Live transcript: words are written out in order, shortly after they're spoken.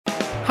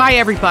Hi,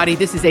 everybody.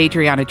 This is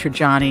Adriana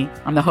Trajani.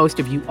 I'm the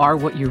host of You Are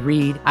What You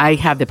Read. I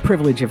have the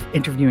privilege of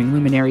interviewing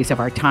luminaries of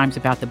our times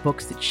about the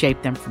books that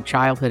shaped them from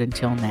childhood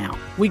until now.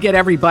 We get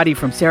everybody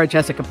from Sarah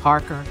Jessica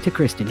Parker to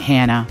Kristen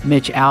Hanna,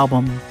 Mitch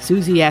Albom,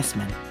 Susie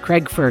Essman,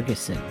 Craig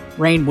Ferguson,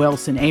 Rainn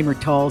Wilson, Amor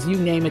Tolls, you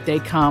name it, they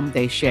come,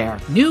 they share.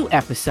 New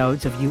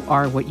episodes of You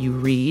Are What You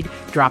Read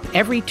drop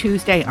every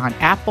Tuesday on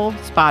Apple,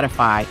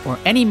 Spotify, or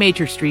any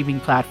major streaming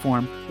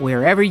platform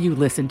wherever you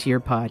listen to your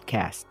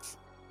podcasts.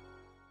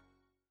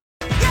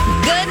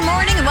 Good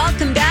morning and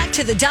welcome back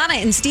to the Donna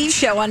and Steve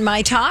Show on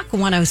My Talk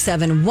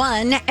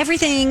 107.1,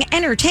 Everything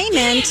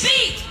Entertainment.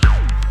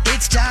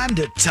 It's time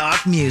to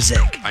talk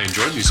music. I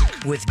enjoy music.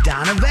 With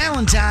Donna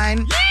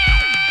Valentine.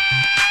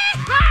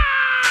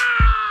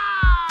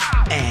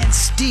 And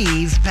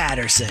Steve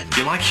Patterson.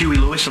 You like Huey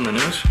Lewis on the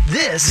news?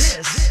 This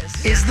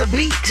is The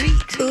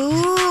Beat.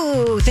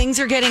 Ooh, things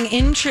are getting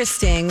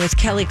interesting with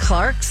Kelly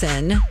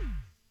Clarkson.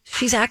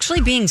 She's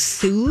actually being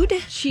sued?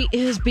 She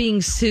is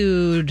being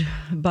sued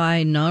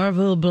by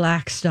Narvel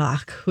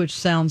Blackstock, which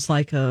sounds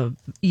like a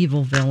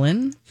evil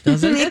villain,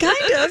 doesn't it?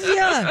 Kind of,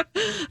 yeah.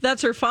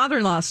 That's her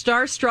father-in-law,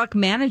 Starstruck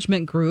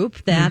Management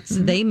Group.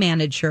 They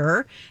manage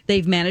her.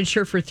 They've managed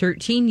her for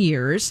 13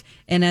 years.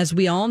 And as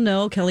we all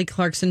know, Kelly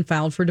Clarkson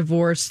filed for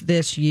divorce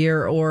this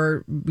year,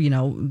 or,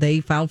 they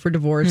filed for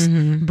divorce.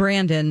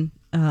 Brandon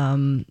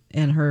and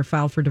her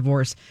filed for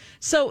divorce.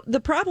 So the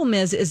problem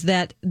is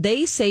that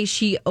they say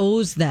she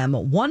owes them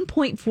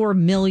 $1.4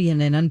 million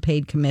in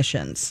unpaid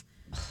commissions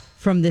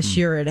from this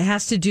year. It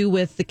has to do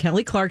with the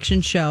Kelly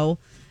Clarkson show,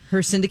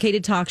 her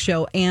syndicated talk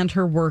show, and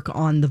her work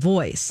on The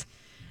Voice.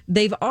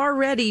 They've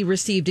already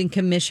received in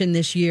commission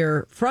this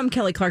year from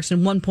Kelly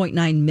Clarkson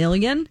 $1.9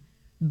 million,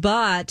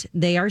 but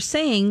they are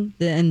saying,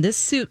 and this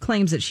suit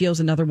claims that she owes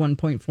another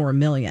 $1.4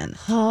 million.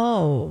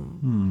 Oh.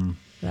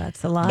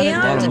 That's a lot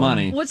And of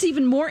money. What's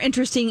even more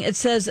interesting, it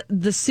says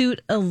the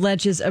suit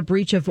alleges a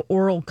breach of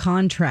oral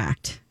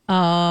contract.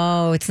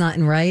 Oh, it's not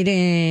in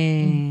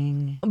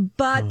writing.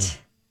 But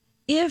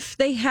if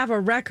they have a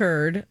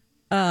record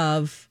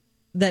of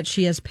that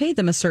she has paid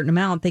them a certain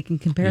amount, they can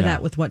compare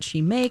that with what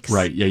she makes.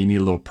 Right. Yeah, you need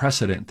a little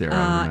precedent there. I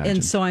would imagine.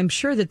 And so I'm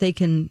sure that they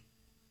can,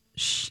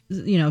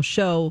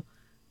 show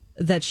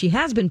that she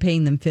has been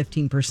paying them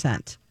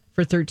 15%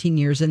 for 13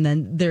 years, and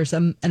then there's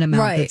an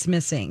amount that's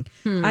missing.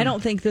 I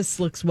don't think this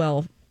looks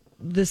well.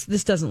 This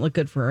doesn't look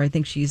good for her. I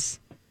think she's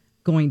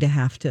going to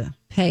have to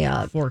pay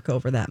up, fork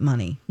over that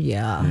money.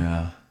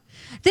 Yeah.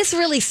 This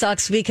really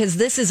sucks because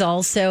this is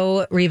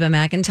also Reba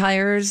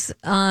McEntire's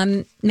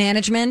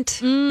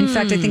management. In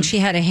fact, I think she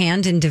had a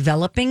hand in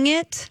developing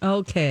it.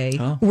 Okay.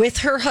 With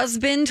her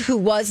husband, who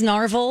was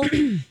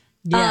Narvel.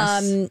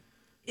 Yes.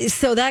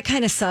 So that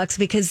kind of sucks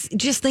because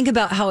just think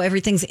about how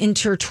everything's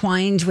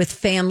intertwined with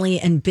family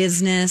and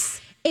business.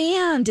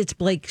 And it's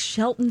Blake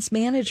Shelton's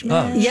management.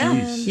 Oh, Yeah.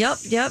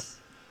 geez. Yep.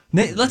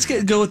 Let's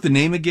go with the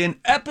name again.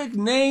 Epic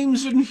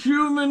names in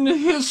human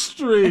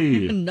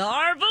history.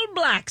 Narvel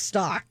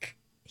Blackstock.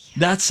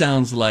 That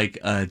sounds like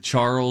a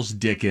Charles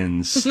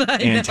Dickens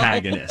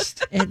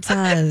antagonist. It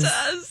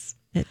does.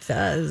 It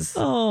does.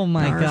 Oh,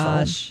 my Narvel.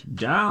 gosh.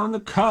 Down the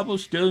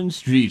cobblestone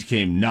street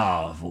came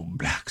Narvel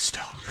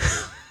Blackstock.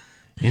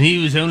 And he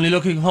was only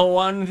looking for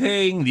one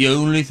thing, the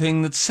only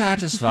thing that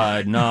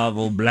satisfied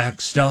Narvel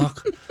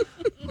Blackstock.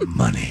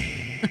 Money.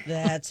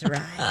 That's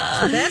right.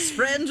 Best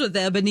friends with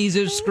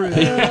Ebenezer Scrooge.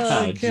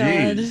 Oh,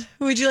 God.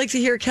 Would you like to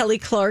hear Kelly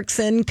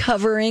Clarkson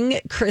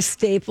covering Chris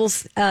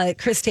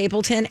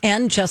Stapleton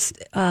and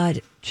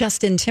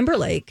Justin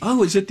Timberlake?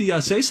 Oh, is it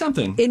the Say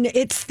Something?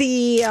 It's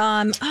the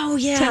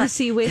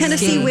Tennessee Whiskey.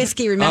 Tennessee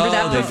Whiskey. Remember Oh,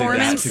 that they did that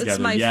performance? together. It's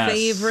my Yes.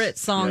 favorite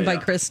song Yeah, by yeah.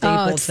 Chris Oh,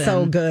 Stapleton. it's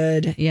so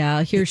good.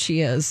 Yeah, here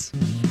she is.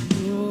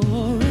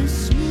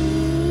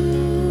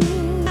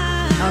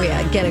 Oh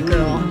yeah, get it,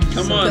 girl.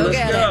 Come on, go let's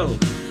get go.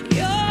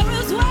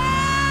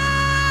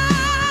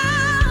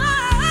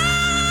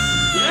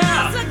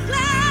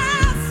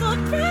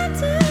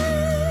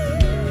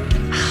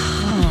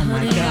 Oh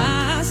my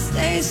God.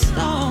 Come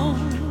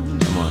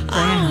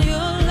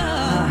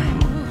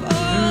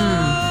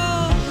on.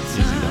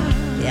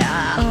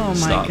 Yeah. Oh my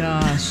Stop.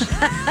 gosh.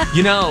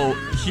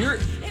 Here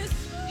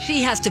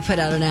She has to put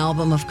out an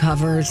album of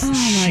covers.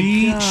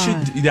 she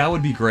should. That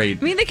would be great.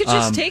 I mean, they could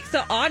just take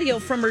the audio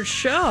from her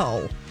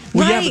show.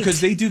 Well, Right. yeah,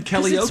 because they do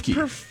 'Cause it's karaoke,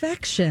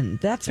 perfection.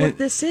 That's what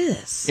this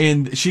is.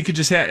 and she could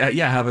just have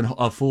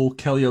a full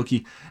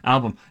karaoke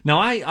album. Now,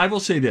 I will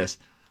say this: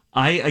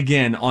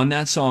 again on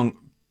that song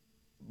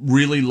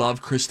really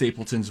love Chris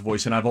Stapleton's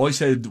voice, and I've always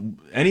said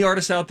any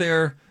artists out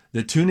there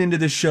that tune into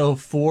this show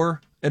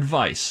for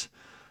advice,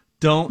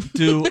 don't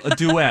do a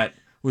duet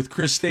with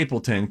Chris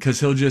Stapleton because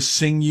he'll just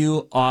sing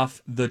you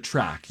off the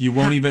track. You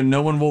won't even.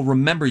 No one will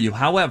remember you.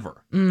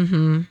 However.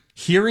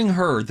 Hearing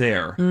her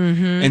there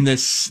and the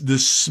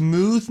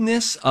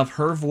smoothness of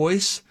her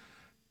voice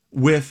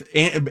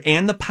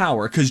and the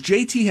power, because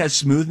JT has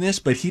smoothness,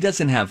 but he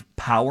doesn't have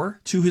power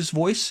to his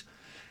voice.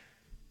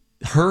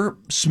 her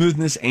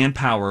smoothness and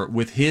power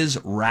with his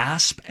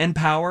rasp and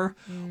power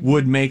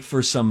would make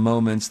for some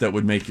moments that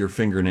would make your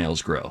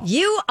fingernails grow.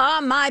 You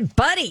are my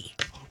buddy.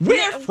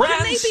 We're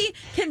friends.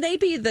 Can they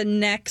be the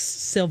next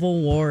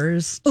Civil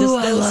Wars? Ooh,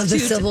 I those love the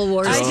two Civil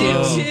Wars I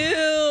too. do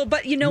too.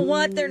 But you know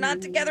what? They're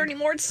not together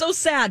anymore. It's so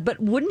sad. But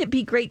wouldn't it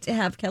be great to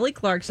have Kelly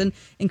Clarkson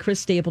and Chris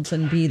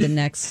Stapleton be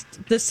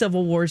the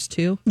Civil Wars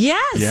too?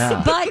 Yes.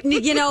 Yeah. But,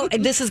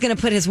 this is going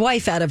to put his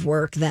wife out of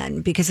work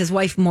then because his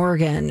wife,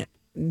 Morgan,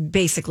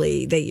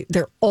 basically,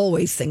 they're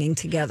always singing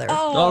together.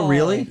 Oh,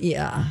 really?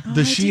 Yeah.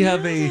 Does she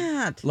have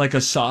that. a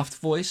soft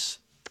voice?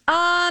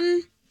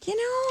 I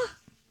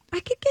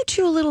could get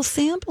you a little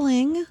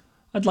sampling.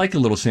 I'd like a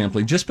little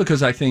sampling just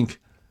because I think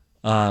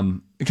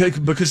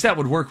because that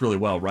would work really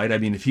well, right? I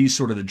mean, if he's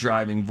sort of the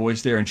driving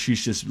voice there and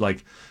she's just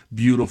like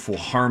beautiful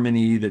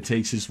harmony that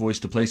takes his voice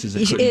to places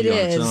that couldn't be on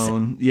its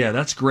own. Yeah,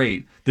 that's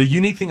great. The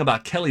unique thing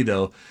about Kelly,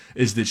 though,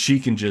 is that she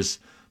can just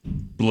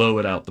blow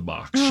it out the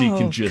box. She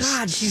can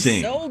just she's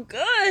sing. so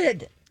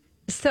good.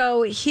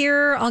 So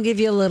here, I'll give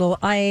you a little.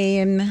 I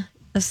am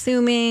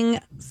assuming.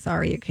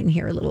 Sorry, you can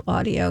hear a little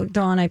audio.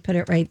 Dawn, I put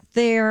it right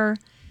there.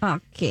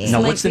 Okay.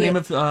 Now, Might what's the be name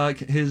of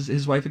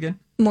his wife again?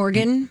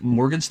 Morgan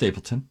Morgan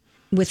Stapleton.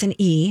 with an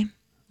E.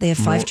 They have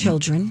 5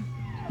 children.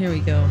 Here we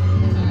go.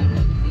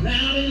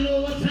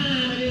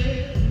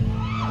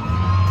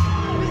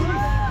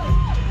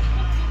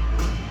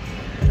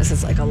 This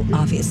is like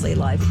obviously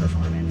live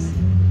performance.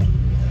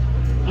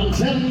 I'm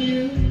telling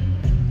you,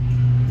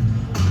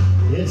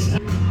 it's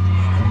time.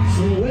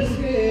 So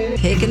whiskey.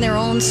 Taking their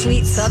own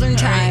sweet Southern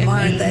time,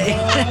 aren't they?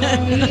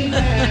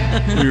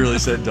 We really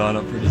set Dawn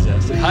up for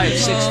disaster. High of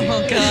 60.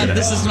 Oh God,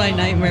 this is my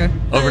nightmare.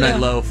 Overnight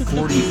low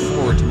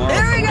 44 tomorrow.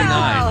 There we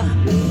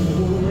 49. go.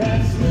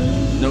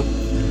 Nope.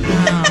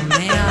 Oh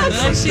man.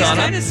 Oh, she's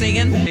Donna. kind of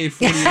singing. Hey,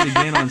 48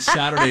 again on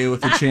Saturday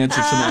with a chance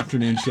of some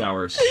afternoon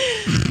showers.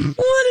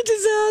 What a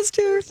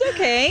disaster.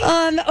 Okay.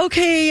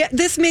 Okay,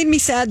 this made me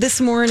sad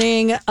this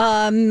morning.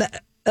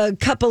 A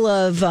couple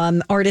of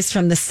artists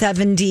from the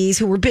 70s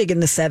who were big in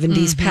the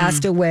 70s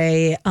passed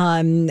away.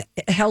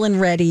 Helen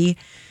Reddy,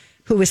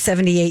 who was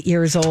 78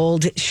 years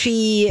old.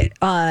 She's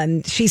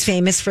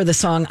famous for the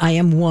song I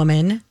Am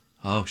Woman,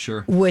 Oh,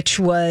 sure. which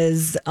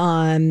was,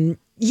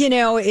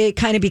 it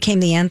kind of became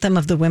the anthem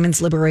of the women's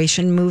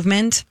liberation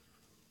movement.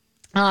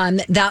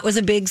 That was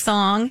a big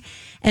song.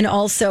 And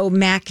also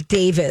Mac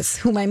Davis,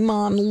 who my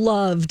mom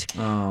loved,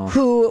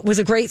 who was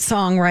a great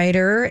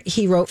songwriter.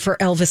 He wrote for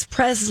Elvis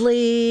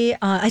Presley.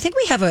 I think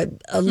we have a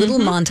little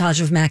montage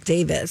of Mac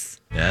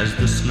Davis. As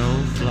the snow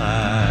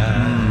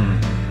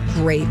flies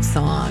Great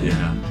song.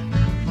 Yeah.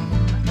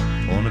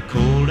 on a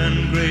cold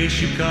and gray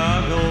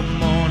Chicago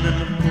morning,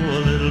 a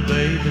poor little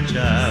baby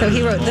child. So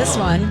he wrote this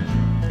one.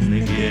 in the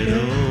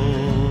ghetto.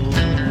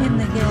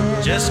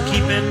 Just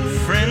keep it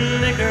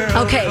friendly,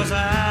 girl. Okay. 'Cause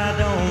I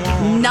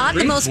don't want Not the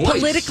Great most voice.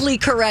 politically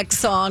correct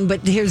song,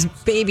 but here's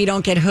Baby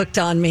Don't Get Hooked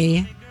on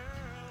Me.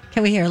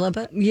 Can we hear a little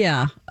bit?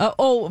 Yeah.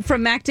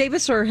 From Mac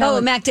Davis or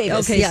Helen? Mac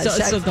Davis. Okay, Yeah,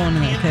 still going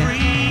on.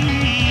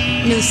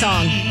 Okay. New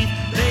song.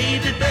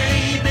 baby,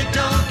 baby,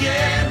 don't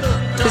get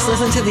hooked Just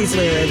listen to these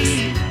lyrics.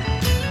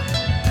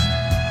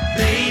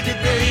 baby,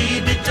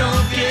 baby,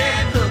 don't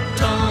get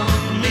hooked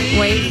on me.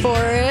 Wait for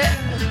it.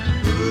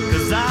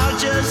 'Cause I'll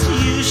just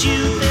use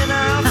you, then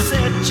I'll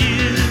set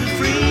you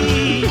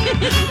free.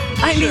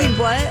 I mean,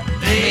 what?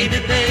 Baby,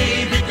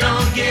 baby,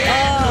 don't get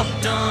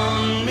hooked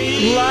on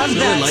me. Love I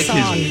that really like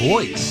song. his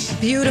voice.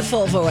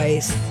 Beautiful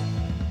voice.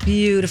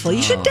 Beautiful.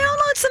 You should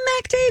download some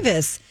Mac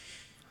Davis.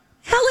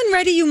 Helen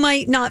Reddy, you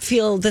might not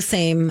feel the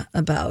same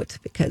about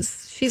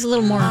because she's a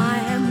little more. I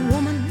am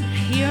woman,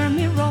 hear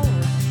me roar.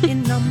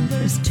 In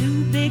numbers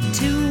too big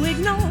to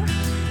ignore.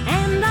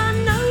 And I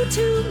know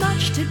too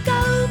much to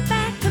go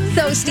back and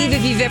So, Steve,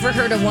 if you've ever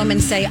heard a woman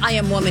say, I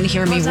am woman,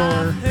 hear me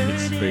roar,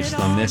 It's based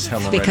on this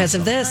Helen because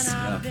Reddy of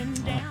song.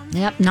 this.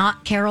 Yep,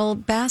 not Carol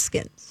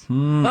Baskins.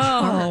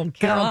 Oh,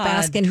 Carol God.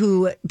 Baskin,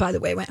 who, by the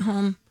way, went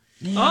home.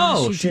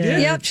 Oh, she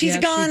did. Yep, she's a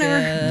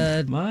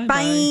goner. My,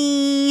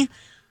 Bye.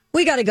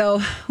 We got to go.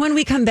 When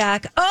we come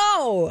back,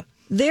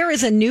 there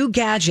is a new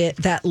gadget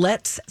that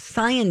lets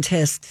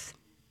scientists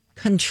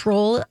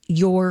control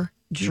your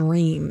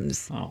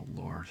dreams. Oh,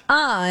 Lord.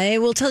 I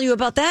will tell you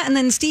about that. And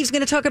then Steve's going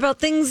to talk about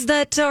things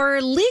that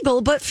are legal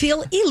but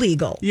feel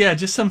illegal. Yeah,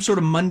 just some sort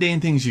of mundane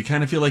things. You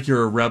kind of feel like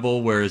you're a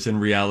rebel, whereas in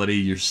reality,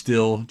 you're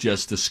still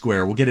just a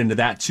square. We'll get into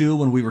that, too,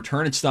 when we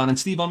return. It's Don and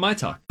Steve on My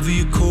Talk.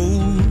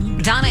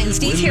 Donna and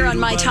Steve here on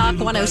My Talk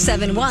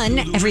 1071,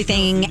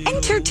 Everything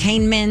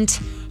Entertainment.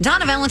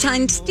 Donna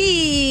Valentine,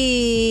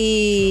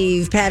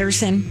 Steve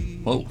Patterson,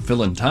 Whoa,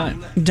 filling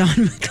time.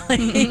 Don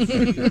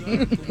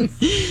McLean.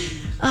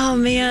 Oh,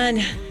 man.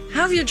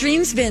 How have your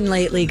dreams been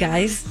lately,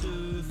 guys?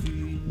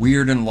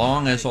 Weird and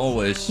long, as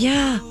always.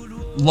 Yeah.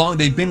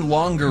 They've been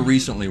longer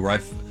recently, where I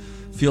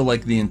feel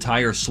like the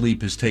entire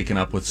sleep is taken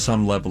up with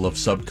some level of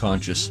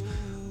subconscious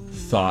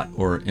thought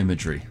or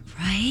imagery.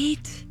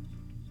 Right?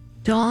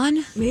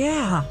 Dawn?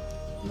 Yeah.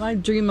 I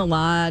dream a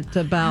lot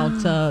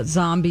about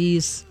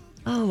zombies.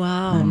 Oh,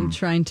 wow. I'm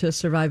trying to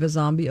survive a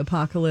zombie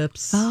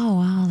apocalypse. Oh,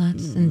 wow.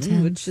 That's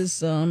intense. Which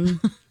is,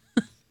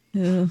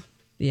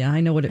 yeah,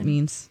 I know what it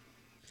means.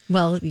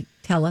 Well,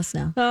 tell us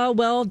now.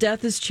 Well,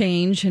 death is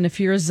change. And if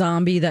you're a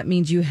zombie, that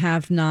means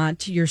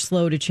you're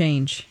slow to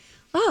change.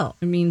 Oh.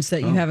 It means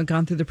that you haven't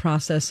gone through the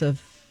process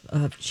of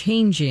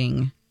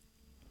changing,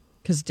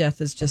 because death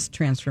is just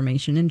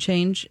transformation and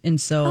change. And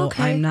so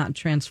I'm not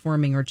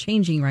transforming or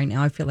changing right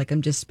now. I feel like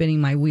I'm just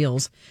spinning my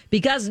wheels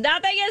because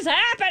nothing is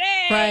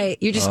happening. Right.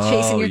 You're just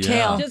chasing your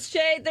tail.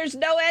 There's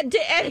no end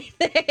to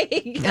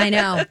anything. I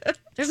know.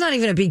 There's not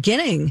even a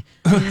beginning.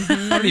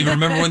 I don't even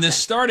remember when this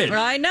started.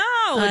 I know.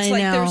 It's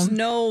there's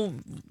no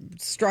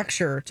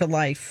structure to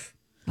life.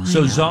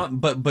 So,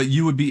 but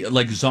you would be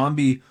like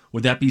zombie.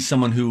 Would that be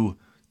someone who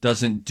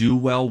doesn't do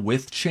well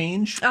with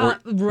change?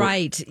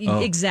 Right.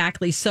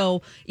 Exactly.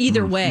 So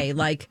either way,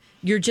 like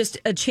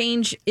a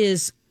change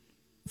is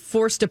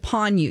forced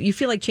upon you. You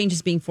feel like change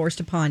is being forced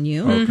upon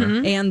you.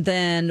 Okay. And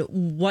then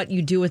what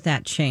you do with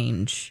that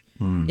change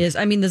is,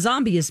 the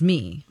zombie is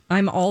me.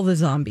 I'm all the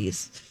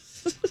zombies.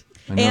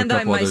 And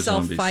I'm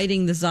myself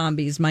fighting the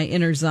zombies, my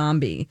inner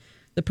zombie,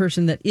 the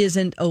person that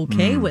isn't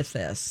okay with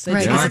this.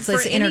 Right. It's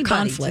It's inner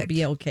conflict. to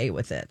be okay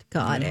with it.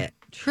 Got it.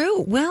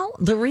 True. Well,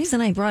 the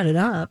reason I brought it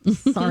up,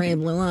 sorry I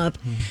blew up,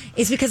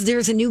 is because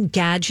there's a new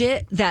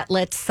gadget that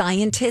lets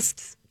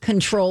scientists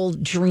control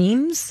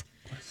dreams.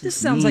 This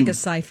sounds like a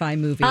sci-fi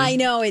movie. I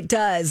know it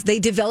does. They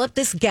developed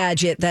this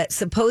gadget that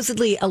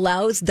supposedly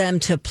allows them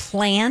to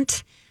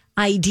plant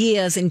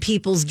ideas in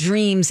people's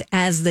dreams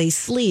as they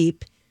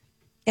sleep.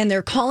 And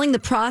they're calling the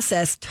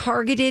process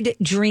targeted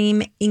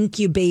dream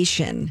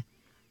incubation.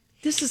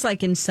 This is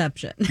like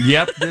Inception.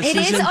 Yep. It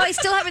is. Oh, I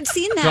still haven't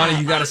seen that.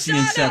 Johnny, you got to see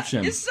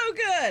Inception. It's so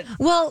good.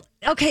 Well,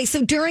 okay.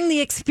 So during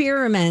the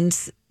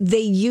experiments, they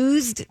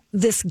used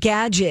this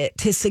gadget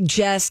to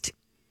suggest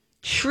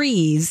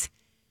trees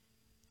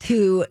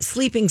to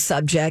sleeping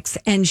subjects.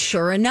 And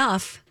sure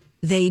enough,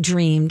 they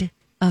dreamed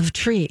of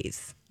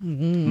trees.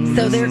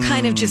 So they're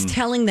kind of just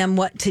telling them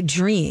what to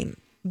dream.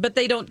 But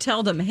they don't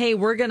tell them, hey,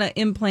 we're going to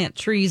implant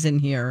trees in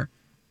here.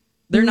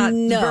 They're not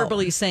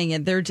verbally saying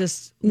it. They're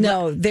just...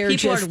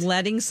 People are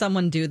letting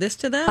someone do this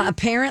to them?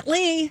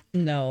 Apparently.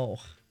 No.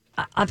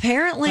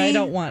 Apparently. I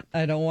don't want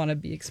to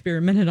be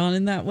experimented on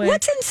in that way.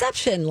 What's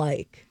Inception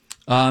like?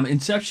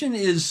 Inception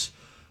is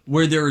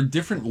where there are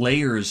different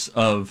layers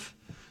of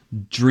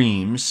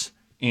dreams,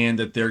 and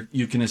that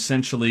you can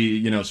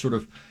essentially, sort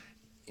of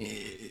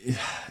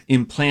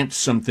implant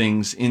some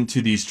things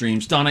into these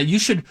dreams. Donna, you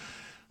should...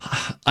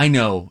 I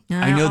know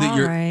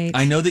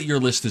that your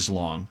list is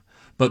long,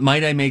 but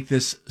might I make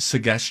this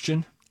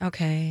suggestion?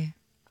 Okay.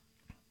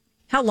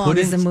 How long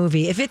is the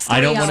movie? If it's 3 hours,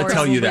 I don't want to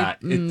tell you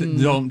that.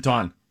 No,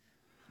 Dawn.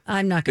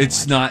 I'm not going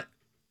to.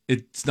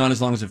 It's not as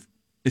long as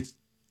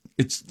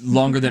it's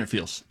longer than it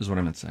feels. Is what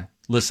I meant to say.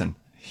 Listen,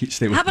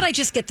 stay with me. How about I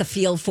just get the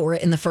feel for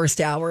it in the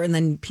first hour and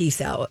then peace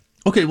out?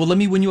 Okay, well, let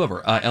me win you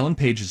over. Ellen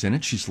Page is in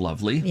it. She's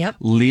lovely. Yep.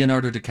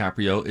 Leonardo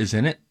DiCaprio is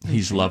in it.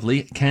 He's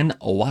lovely. Ken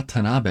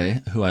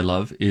Watanabe, who I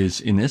love,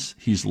 is in this.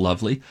 He's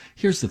lovely.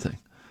 Here's the thing.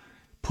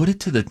 Put it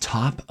to the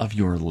top of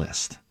your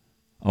list.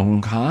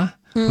 Okay?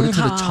 Put it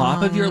to the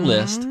top of your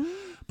list,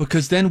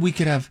 because then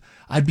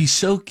I'd be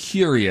so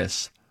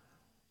curious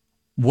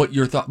what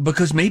your thought,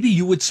 because maybe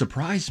you would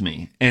surprise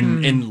me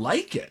and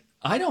like it.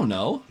 I don't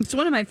know. It's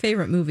one of my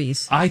favorite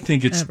movies. I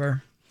think it's...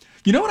 Ever.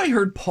 You know what I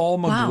heard Paul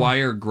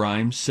McGuire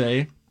Grimes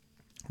say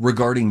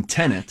regarding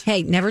Tenet?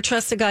 Hey, never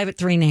trust a guy with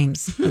 3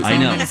 names. I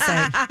know.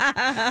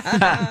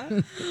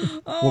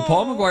 Well,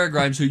 Paul McGuire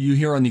Grimes, who you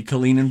hear on the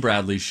Colleen and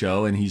Bradley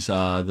show, and he's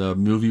the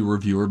movie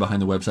reviewer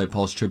behind the website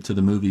Paul's Trip to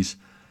the Movies.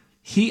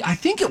 I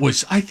think it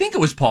was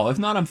Paul. If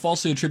not, I'm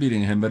falsely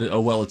attributing him, but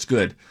it's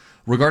good.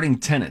 Regarding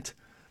Tenet,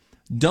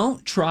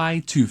 don't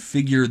try to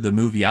figure the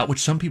movie out, which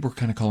some people are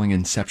kind of calling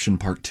Inception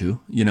Part 2.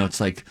 It's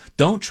like,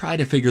 don't try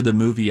to figure the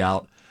movie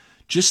out.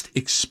 Just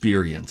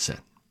experience it.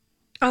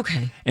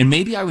 Okay. And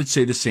maybe I would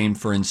say the same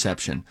for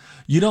Inception.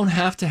 You don't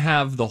have to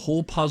have the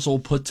whole puzzle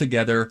put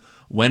together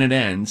when it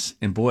ends.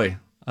 And boy,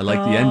 I like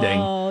the ending.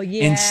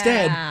 Yeah.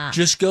 Instead,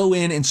 just go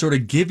in and sort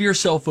of give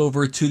yourself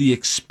over to the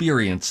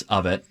experience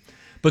of it,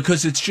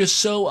 because it's just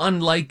so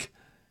unlike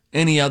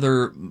any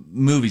other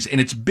movies.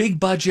 And it's big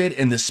budget,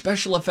 and the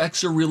special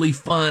effects are really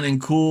fun and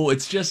cool.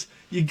 It's just,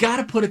 you got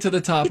to put it to the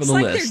top of the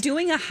list. It's like they're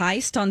doing a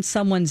heist on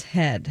someone's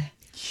head.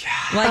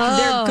 Yeah. Like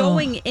they're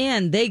going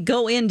in. They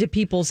go into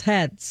people's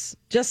heads.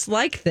 Just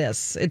like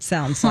this, it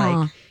sounds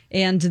like.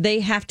 And they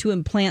have to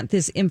implant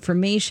this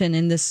information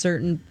in this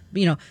certain,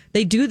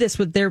 they do this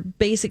they're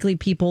basically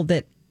people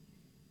that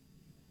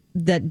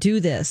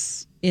do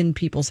this in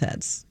people's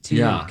heads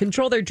to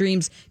control their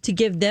dreams, to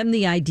give them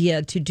the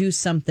idea to do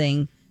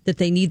something that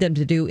they need them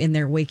to do in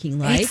their waking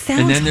life.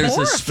 And then there's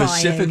a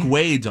specific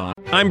way, Dawn.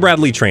 I'm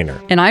Bradley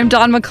Trainer. And I'm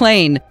Dawn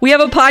McClain. We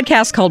have a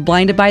podcast called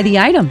Blinded by the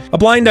Item. A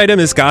blind item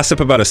is gossip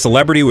about a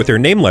celebrity with their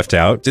name left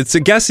out. It's a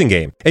guessing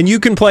game, and you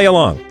can play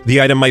along. The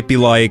item might be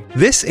like,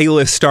 this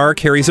A-list star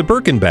carries a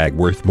Birkin bag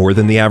worth more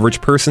than the average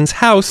person's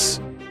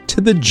house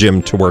to the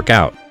gym to work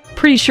out.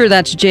 Pretty sure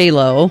that's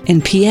J-Lo.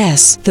 And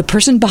P.S. the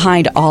person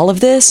behind all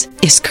of this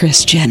is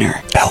Kris Jenner,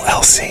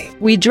 LLC.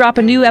 We drop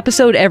a new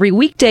episode every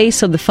weekday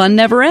so the fun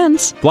never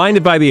ends.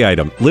 Blinded by the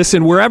Item.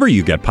 Listen wherever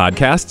you get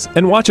podcasts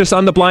and watch us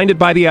on the Blinded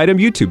by the Item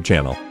YouTube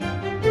channel.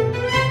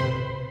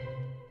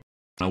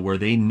 Where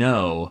they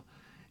know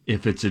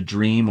if it's a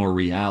dream or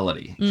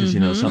reality.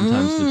 Because,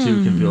 sometimes the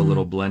two can feel a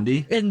little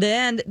blendy. And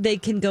then they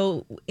can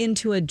go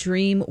into a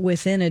dream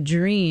within a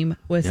dream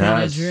within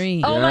a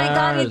dream. Oh, my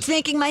God, it's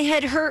making my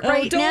head hurt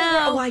right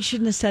now. Oh, I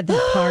shouldn't have said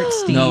that part,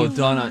 Steve. No,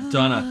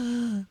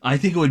 Donna, I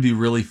think it would be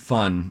really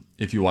fun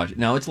if you watch it.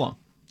 Now, it's long.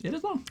 It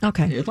is long.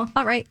 Okay. It's long.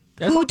 All right.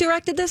 It's Who long.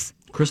 directed this?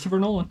 Christopher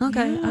Nolan.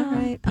 Okay. All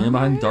right. And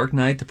behind Dark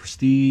Knight, The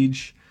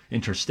Prestige,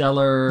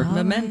 Interstellar,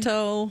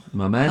 Memento. Oh,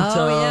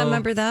 yeah.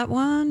 Remember that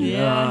one?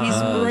 Yeah, he's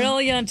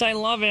brilliant. I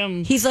love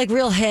him. He's like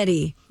real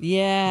heady.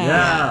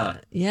 Yeah.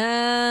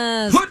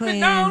 Yes. Put queen. me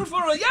down for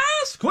a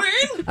yes,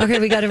 queen. Okay,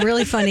 we got a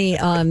really funny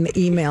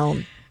email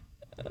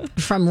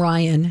from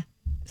Ryan.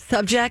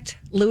 Subject,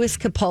 Louis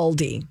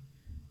Capaldi.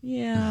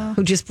 Yeah.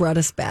 Who just brought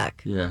us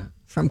back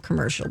from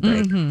commercial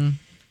break.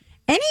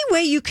 Any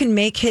way you can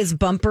make his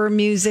bumper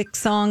music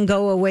song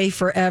go away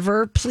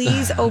forever?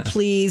 Please, oh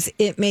please,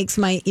 it makes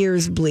my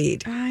ears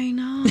bleed. I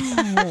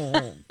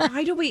know.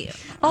 Why do we?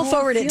 I'll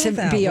forward it to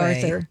B.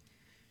 Arthur.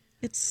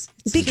 It's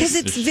because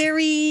it's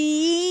very.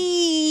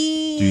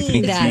 Do you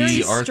think that. B.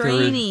 Very Arthur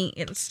straining.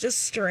 It's just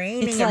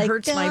straining. It's It like,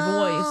 hurts my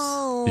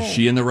voice. Is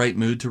she in the right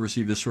mood to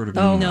receive this sort of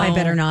Oh, email? I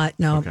better not.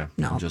 No, Okay,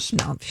 no, just-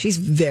 no. She's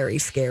very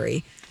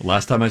scary.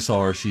 Last time I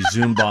saw her, she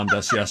Zoom bombed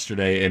us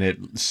yesterday, and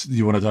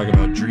you want to talk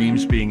about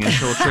dreams being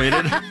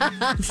infiltrated?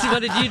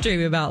 What did you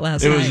dream about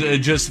last It night? was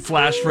just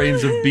flash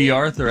frames of B.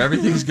 Arthur.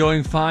 Everything's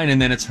going fine,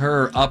 and then it's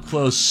her up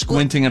close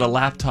squinting at a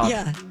laptop.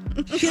 Yeah.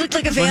 She looked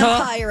like a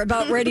vampire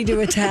about ready to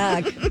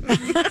attack.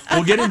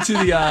 We'll get into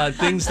the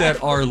things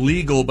that are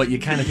legal, but you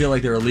kind of feel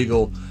like they're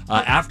illegal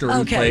after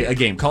we play a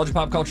game. College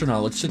Pop Culture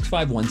Knowledge,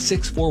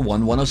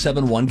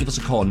 651-641-1071. Give us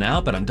a call now.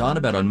 Bet on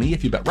Donna, bet on me.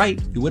 If you bet right,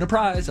 you win a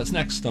prize. That's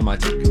next on My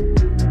Talk.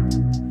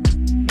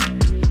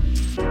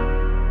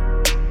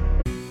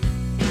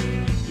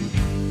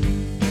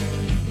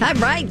 All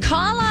right,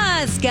 call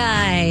us,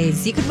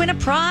 guys. You could win a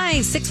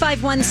prize.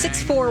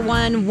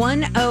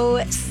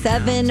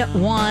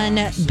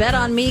 651-641-1071. Bet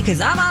on me because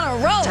I'm on a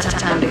roll.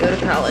 Time to go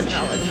to college.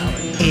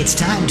 It's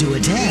time to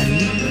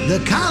attend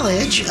the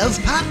College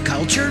of Pop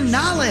Culture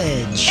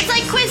Knowledge. It's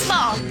like quiz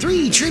ball.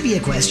 3 trivia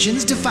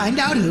questions to find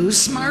out who's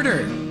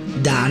smarter.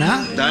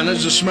 Donna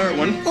Donna's a smart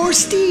one. or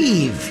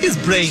Steve. His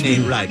brain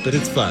ain't right, but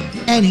it's fun.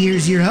 And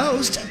here's your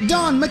host,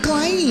 Dawn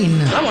McLean.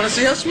 I want to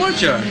see how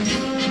smart you are.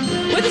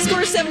 With a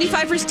score of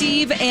 75 for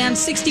Steve and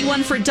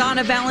 61 for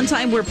Donna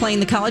Valentine, we're playing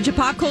the College of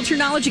Pop Culture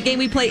Knowledge, a game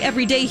we play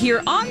every day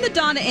here on the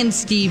Donna and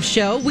Steve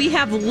Show. We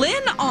have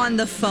Lynn on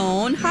the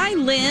phone. Hi,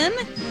 Lynn.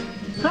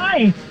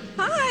 Hi.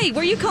 Hi.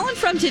 Where are you calling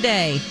from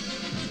today?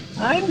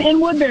 I'm in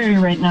Woodbury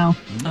right now.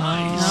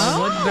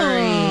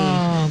 Woodbury.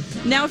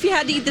 Now, if you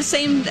had to eat the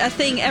same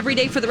thing every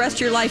day for the rest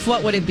of your life,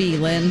 what would it be,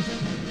 Lynn?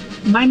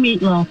 My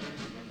meatloaf.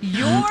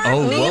 Your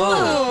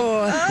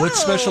Whoa. What's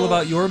special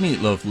about your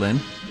meatloaf,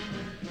 Lynn?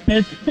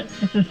 It's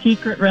a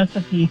secret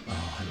recipe.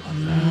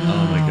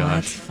 Oh, my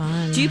gosh.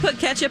 Fun. Do you put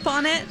ketchup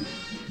on it?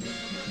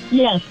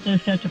 Yes,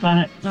 there's ketchup on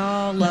it.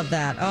 Oh, love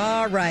that.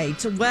 All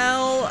right.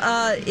 Well,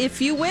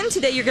 if you win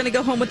today, you're going to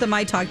go home with a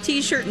My Talk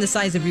t-shirt in the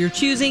size of your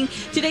choosing.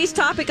 Today's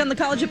topic on the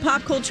College of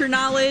Pop Culture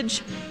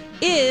Knowledge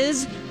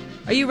is...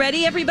 Are you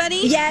ready, everybody?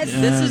 Yes.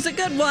 This is a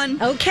good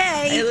one.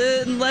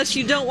 Okay. Unless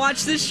you don't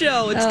watch this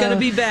show, it's going to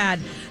be bad.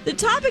 The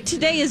topic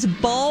today is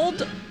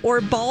bald or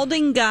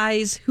balding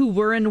guys who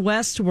were in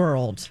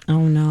Westworld.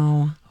 Oh,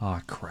 no. Oh,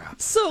 crap.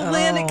 So,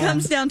 Lynn, it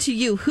comes down to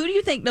you. Who do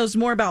you think knows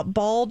more about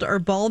bald or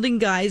balding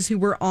guys who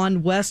were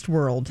on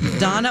Westworld?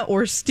 Donna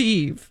or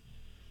Steve?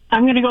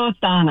 I'm going to go with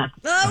Donna.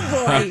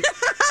 Oh, boy.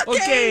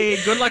 Okay,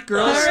 good luck,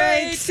 girls. All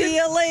right, see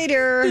you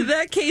later. In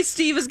that case,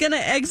 Steve is going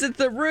to exit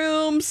the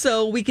room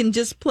so we can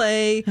just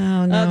play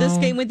no. this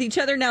game with each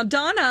other. Now,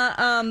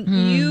 Donna,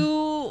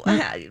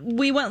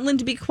 we want Lynn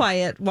to be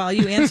quiet while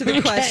you answer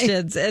the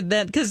questions, and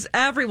then because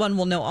everyone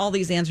will know all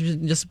these answers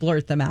and just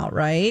blurt them out,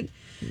 right?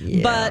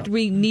 Yeah. But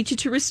we need you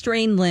to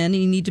restrain Lynn,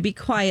 and you need to be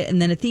quiet.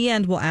 And then at the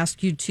end, we'll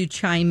ask you to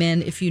chime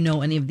in if you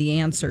know any of the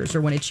answers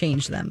or want to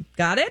change them.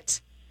 Got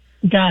it?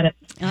 Got it.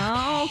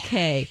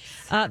 Okay.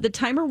 The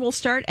timer will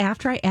start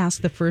after I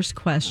ask the first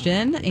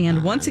question.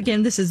 And once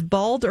again, this is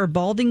bald or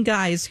balding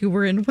guys who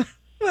were in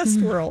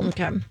Westworld.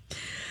 Okay.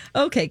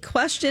 Okay,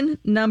 question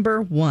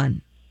number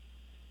 1.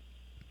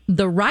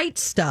 The Right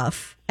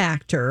Stuff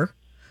actor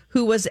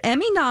who was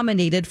Emmy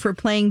nominated for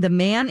playing the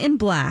Man in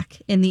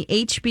Black in the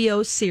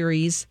HBO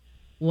series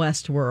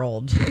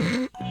Westworld.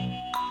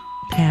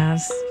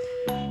 Pass.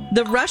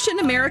 The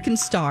Russian-American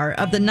star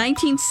of the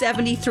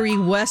 1973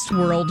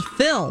 Westworld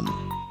film.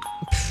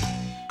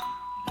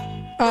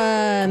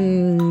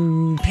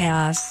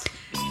 Pass.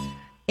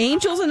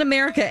 Angels in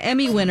America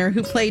Emmy winner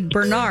who played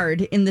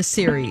Bernard in the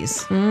series.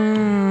 Stanley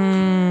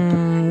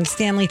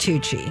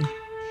Tucci.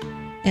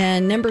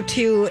 And number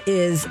 2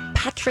 is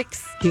Patrick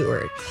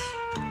Stewart.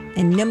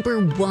 And number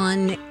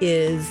 1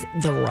 is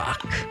The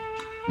Rock.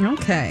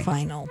 Okay.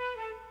 Final.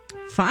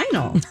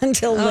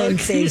 Until Lynn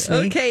saves me.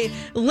 Okay.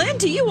 Lynn,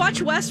 do you watch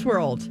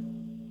Westworld?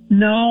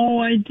 No,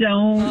 I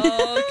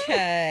don't.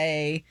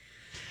 Okay.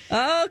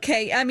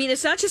 Okay. I mean,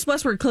 it's not just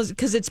Westworld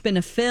because it's been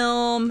a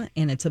film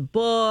and it's a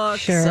book.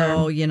 Sure.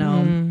 So,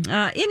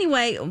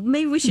 anyway,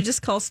 maybe we should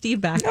just call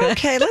Steve back then.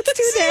 Okay, let's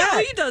do See that. how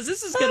he does.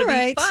 This is going to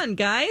be fun,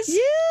 guys.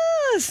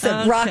 Yes.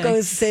 Okay.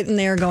 Rocco's sitting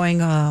there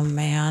going, oh,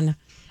 man.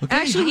 Okay,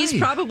 Actually, he's hi.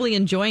 probably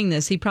enjoying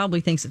this. He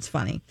probably thinks it's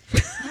funny.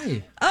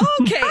 Hi.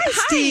 Okay. Hi,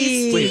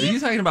 Steve. Wait, are you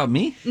talking about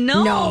me?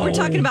 No, we're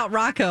talking about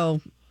Rocco.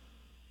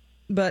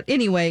 But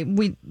anyway,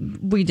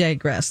 we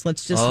digress.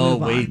 Let's just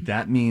move on. Wait,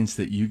 that means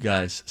that you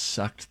guys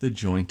sucked the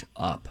joint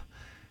up.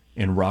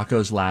 And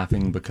Rocco's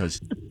laughing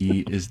because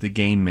he is the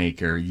game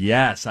maker.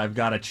 Yes, I've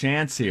got a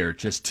chance here.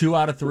 Just 2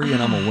 out of 3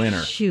 and I'm a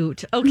winner.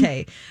 Shoot.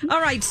 Okay. All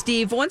right,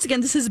 Steve. Once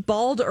again, this is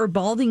bald or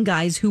balding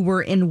guys who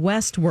were in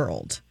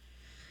Westworld.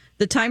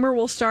 The timer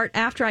will start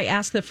after I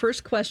ask the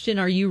first question.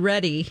 Are you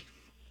ready?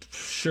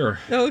 Sure.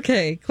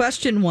 Okay.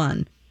 Question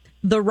 1.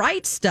 The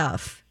Right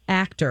Stuff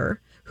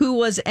actor who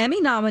was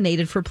Emmy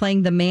nominated for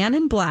playing the Man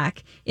in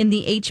Black in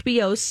the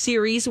HBO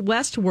series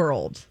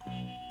Westworld.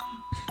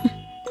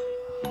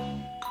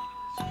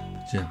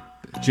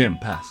 Jim,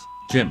 pass.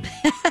 Jim.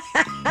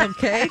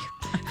 Okay.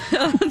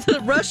 The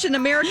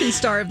Russian-American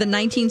star of the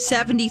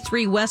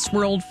 1973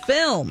 Westworld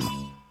film.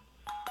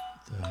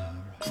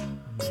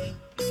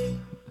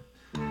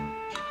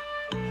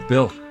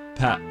 Bill.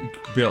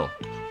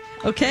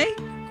 Okay.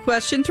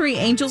 Question 3.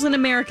 Angels in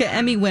America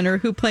Emmy winner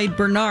who played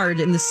Bernard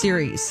in the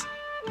series.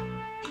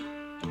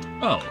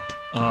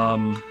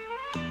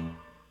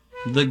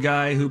 The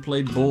guy who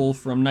played Bull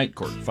from Night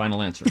Court.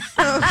 Final answer.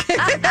 Oh,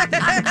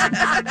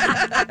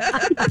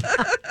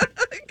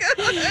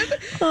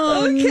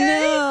 Okay.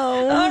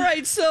 no. All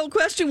right. So,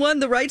 question 1: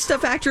 the Right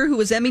Stuff actor who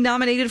was Emmy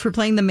nominated for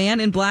playing the Man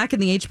in Black in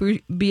the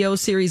HBO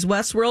series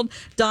Westworld.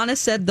 Donna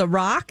said The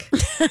Rock.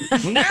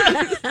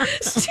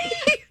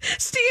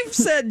 Steve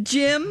said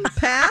Jim.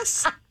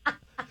 Pass.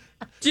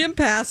 Jim,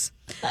 pass.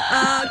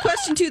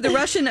 Question 2: the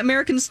Russian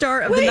American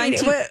star of the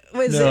 19.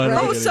 Was No, it no,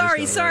 right? Oh,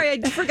 sorry. I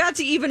forgot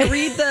to even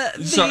read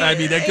the. So, I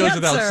mean, that goes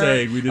without answer.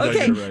 saying. We did not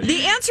get it right.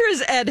 The answer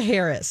is Ed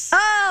Harris.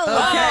 Oh,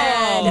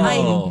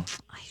 Oh.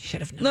 I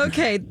should have known.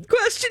 Okay,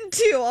 question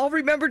 2. I'll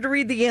remember to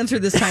read the answer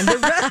this time.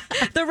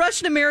 The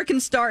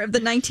Russian-American star of the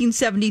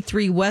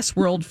 1973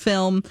 Westworld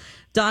film.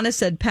 Donna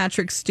said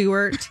Patrick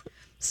Stewart.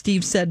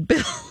 Steve said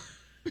Bill.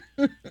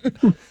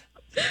 Did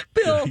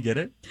I get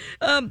it?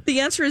 The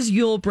answer is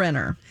Yul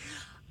Brynner.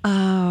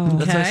 Oh,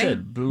 That's what I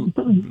said.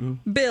 Boo.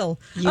 Bill.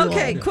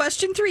 Okay,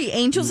 question 3.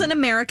 Angels in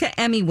America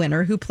Emmy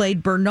winner who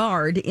played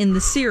Bernard in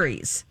the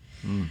series.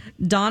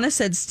 Donna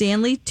said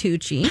Stanley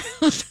Tucci.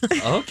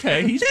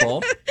 Okay, he's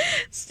bald.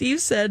 Steve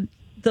said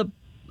the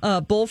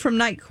Bull from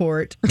Night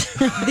Court.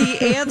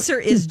 The answer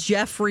is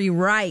Jeffrey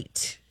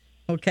Wright.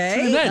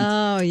 Okay.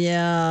 Oh,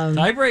 yeah.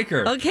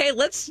 Tiebreaker. Okay,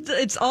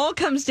 it all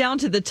comes down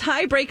to the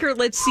tiebreaker.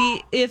 Let's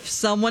see if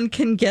someone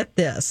can get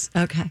this.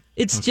 Okay.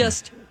 It's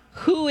just,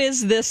 who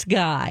is this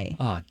guy?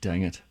 Oh,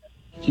 dang it.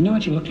 Do you know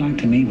what you look like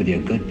to me with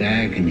your good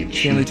bag and your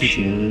cheap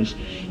shoes?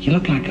 You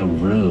look like a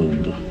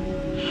rube.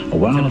 A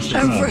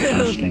well-scrubbed,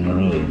 hustling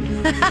rube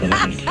with a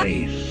little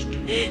taste.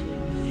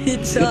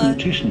 It's Good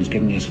nutrition's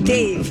giving you some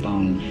meat for the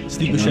bone.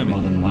 Steve You're not Buscemi.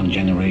 more than one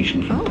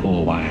generation from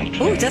poor wild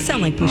Oh, it does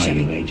sound like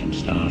Buscemi. Agent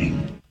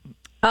Starling.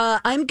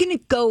 I'm going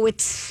to go with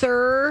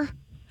Sir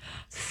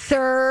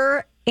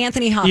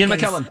Anthony Hopkins. Ian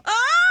McKellen.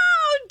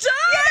 Oh,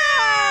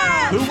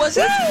 Donna! Who was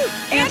it?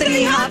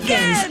 Anthony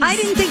Hopkins. I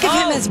didn't think of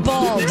him as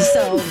bald,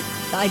 so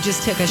I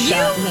just took a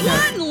shot. You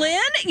won, Lynn.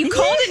 You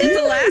called it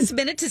at the last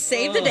minute to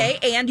save the day,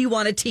 and you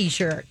won a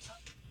T-shirt.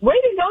 Way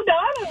to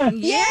go, Donna.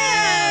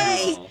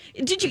 Yay!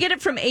 Did you get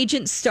it from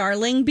Agent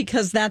Starling?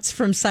 Because that's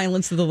from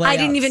Silence of the Lambs. I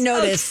didn't even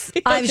notice.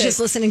 Okay. I was just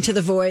listening to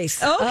the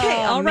voice.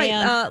 Okay, Oh, all right.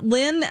 man.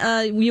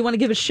 Lynn, you want to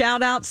give a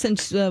shout out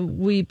since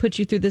we put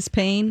you through this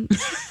pain?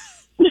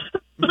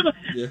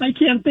 I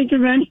can't think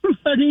of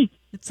anybody.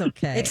 It's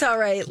okay. It's all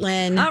right,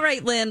 Lynn. All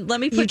right, Lynn, let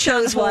me You put you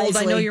on chose hold.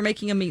 wisely. I know you're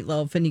making a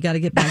meatloaf and you got to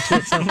get back to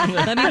it. So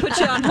let me put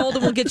you on hold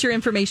and we'll get your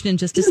information in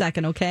just a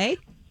second, okay?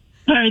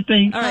 All right,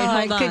 thanks. All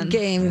right, hold on. Good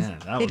game. Yeah,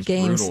 that Good was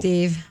game, brutal.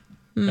 Steve.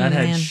 That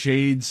had man.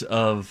 shades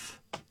of...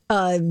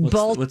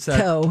 Balto. What's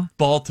that?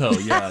 Balto,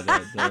 yeah.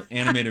 The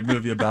animated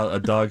movie about a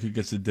dog who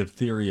gets a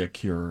diphtheria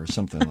cure or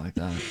something like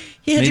that.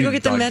 He had to Maybe go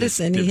get the dog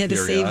medicine. gets He had to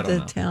diphtheria, I save don't the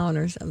know. town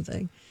or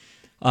something.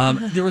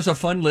 There was a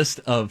fun list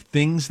of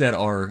things that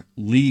are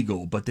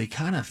legal, but they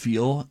kind of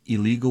feel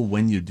illegal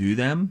when you do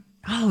them.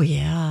 Oh,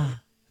 yeah.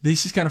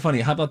 This is kind of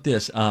funny. How about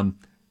this?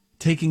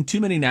 Taking too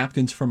many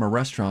napkins from a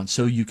restaurant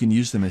so you can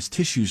use them as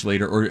tissues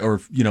later or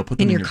put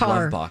them in your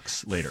car. glove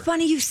box later.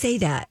 Funny you say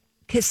that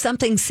because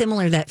something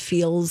similar that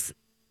feels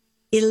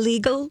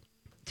illegal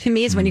to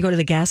me is when you go to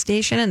the gas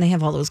station and they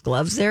have all those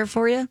gloves there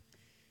for you.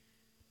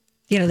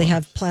 You know, they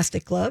have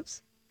plastic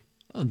gloves.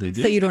 Oh, they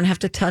do? So you don't have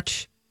to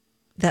touch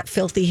that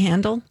filthy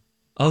handle.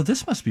 Oh,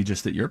 this must be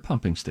just at your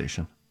pumping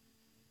station.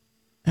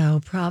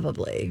 Oh,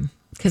 probably.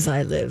 Because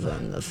I live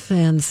on the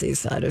fancy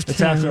side of town.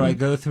 It's after I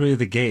go through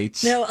the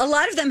gates. No, a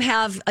lot of them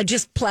have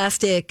just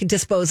plastic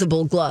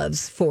disposable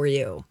gloves for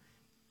you.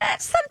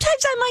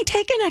 Sometimes I might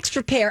take an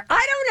extra pair.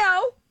 I don't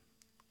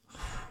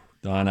know.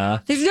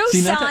 Donna. There's no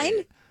sign.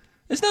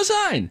 There's no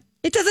sign.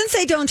 It doesn't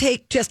say don't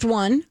take just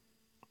one.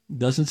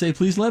 Doesn't say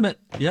please limit.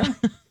 Yeah.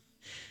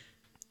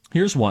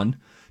 Here's one.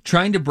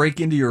 Trying to break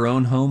into your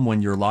own home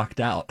when you're locked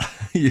out.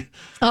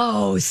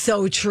 Oh,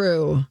 so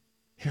true.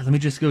 Here, let me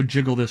just go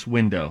jiggle this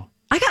window.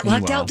 I got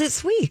locked out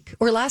this week,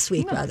 or last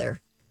week,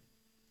 rather.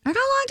 I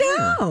got locked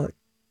out.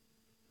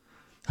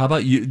 How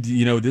about you?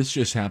 You know, this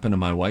just happened to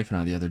my wife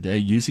and I the other day,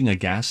 using a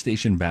gas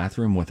station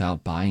bathroom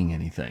without buying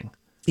anything.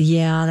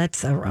 Yeah,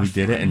 that's a rough We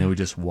did it, and then we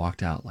just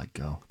walked out like,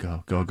 go,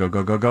 go, go, go,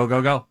 go, go, go,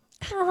 go, go.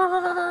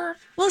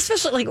 Well,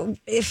 especially like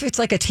if it's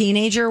like a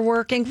teenager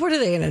working, what are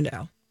they going to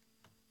do?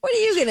 What are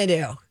you going to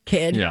do,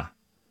 kid? Yeah.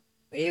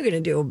 What are you going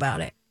to do about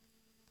it?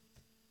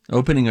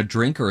 Opening a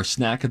drink or a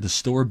snack at the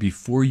store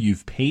before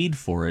you've paid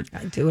for it.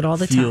 I do it all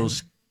the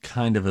feels time.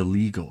 kind of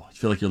illegal. You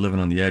feel like you're living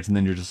on the edge, and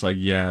then you're just like,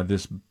 yeah,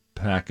 this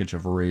package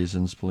of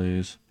raisins,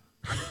 please.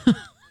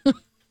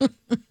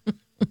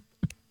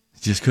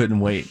 Just couldn't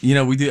wait. You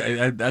know, we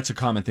do. That's a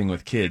common thing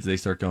with kids. They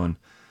start going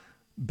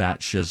bat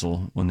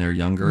shizzle when they're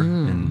younger,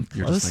 and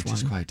you're just like,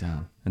 just quiet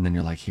down. And then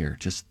you're like,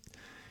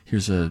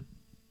 here's a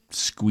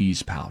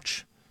squeeze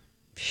pouch.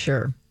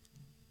 Sure.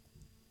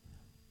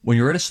 When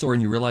you're at a store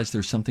and you realize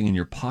there's something in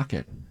your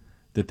pocket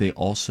that they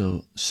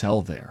also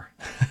sell there.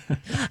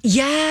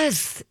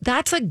 Yes,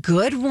 that's a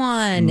good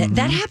one. Mm-hmm.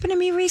 That happened to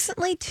me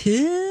recently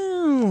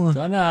too.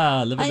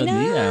 Donna, living on the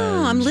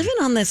edge. I'm living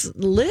on this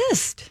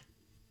list.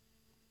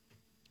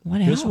 What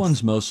else? This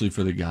one's mostly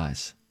for the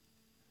guys.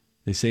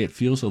 They say it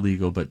feels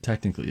illegal, but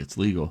technically it's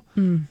legal.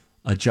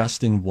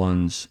 Adjusting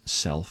one's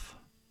self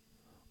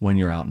when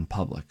you're out in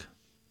public.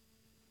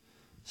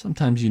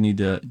 Sometimes you need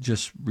to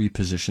just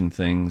reposition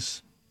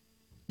things.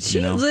 She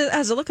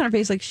has a look on her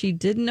face like she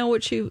didn't know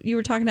what you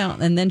were talking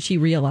about, and then she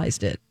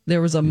realized it.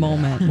 There was a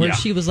moment where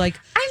she was like,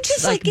 I'm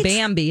just like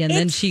Bambi, and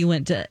then she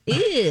went to, ew.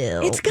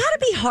 It's got to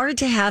be hard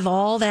to have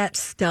all that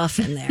stuff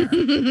in there.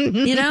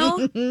 You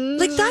know?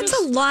 Like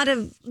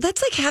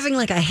that's like having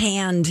like a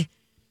hand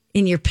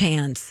in your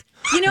pants.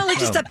 You know, like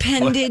just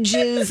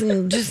appendages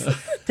and just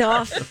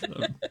stuff.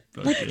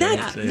 Like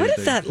that. What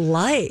is that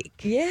like?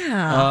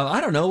 Yeah. I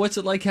don't know. What's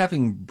it like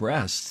having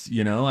breasts?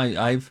 You know,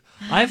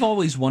 I've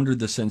always wondered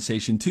the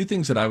sensation. Two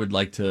things that I would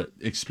like to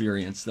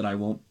experience that I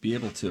won't be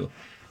able to.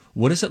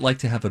 What is it like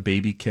to have a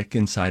baby kick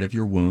inside of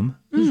your womb?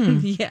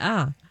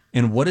 Yeah.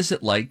 And what is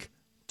it like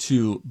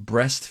to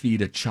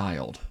breastfeed a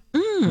child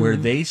where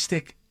they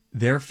stick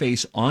their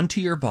face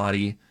onto your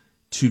body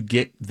to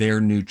get their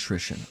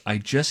nutrition? I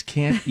just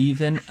can't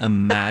even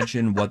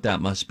imagine what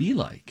that must be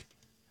like.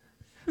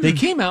 They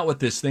came out with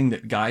this thing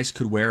that guys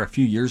could wear a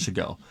few years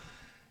ago,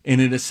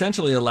 and it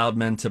essentially allowed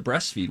men to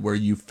breastfeed, where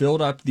you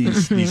filled up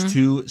these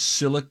two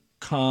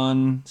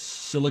silicone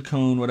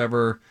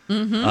whatever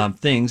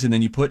things, and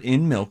then you put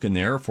in milk in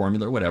there, or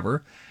formula or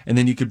whatever, and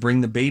then you could bring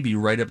the baby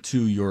right up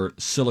to your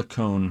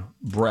silicone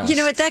breast. You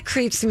know what? That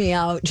creeps me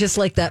out, just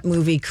like that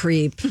movie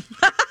Creep.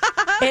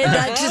 And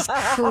that just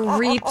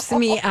creeps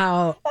me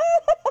out.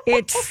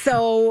 It's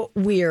so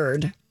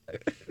weird.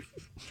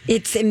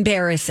 It's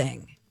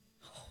embarrassing.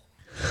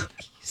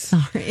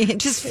 Sorry. It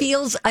just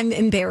feels I'm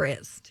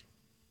embarrassed.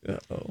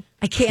 Uh-oh.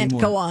 I can't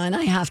go on.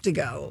 I have to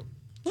go.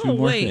 Two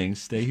more things.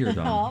 Stay here,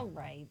 Dawn. All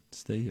right.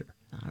 Stay here.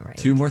 All right.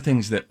 Two more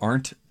things that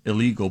aren't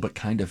illegal but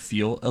kind of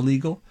feel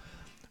illegal.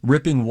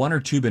 Ripping one or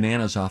two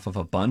bananas off of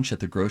a bunch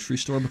at the grocery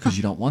store because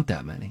you don't want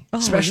that many.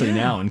 Especially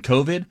now in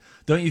COVID.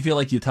 Don't you feel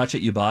like you touch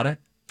it, you bought it?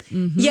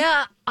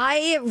 Yeah,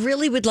 I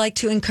really would like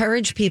to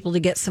encourage people to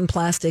get some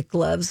plastic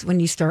gloves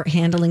when you start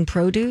handling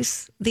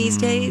produce these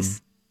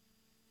days.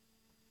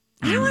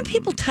 I don't want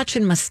people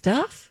touching my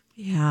stuff.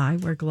 Yeah, I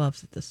wear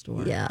gloves at the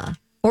store. Yeah.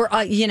 Or,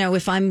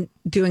 if I'm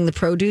doing the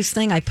produce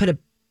thing, I put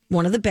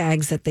one of the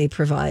bags that they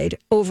provide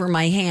over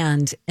my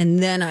hand, and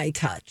then I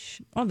touch.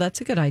 Oh,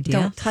 that's a good idea.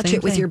 Don't touch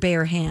it with your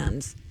bare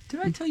hands. Did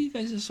I tell you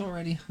guys this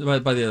already? By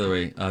the other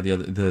way,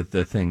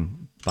 the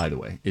thing, by the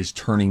way, is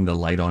turning the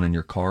light on in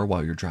your car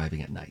while you're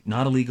driving at night.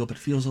 Not illegal, but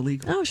feels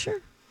illegal. Oh,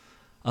 sure.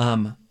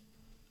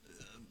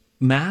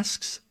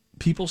 Masks,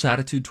 people's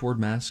attitude toward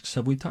masks,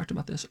 have we talked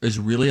about this, is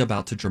really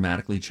about to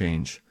dramatically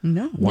change.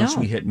 Once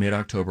we hit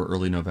mid-October,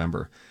 early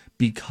November.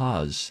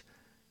 Because,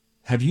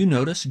 have you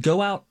noticed,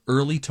 go out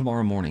early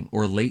tomorrow morning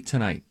or late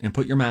tonight and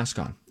put your mask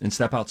on and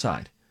step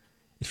outside.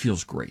 It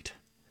feels great.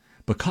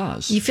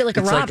 Because you feel like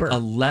a robber.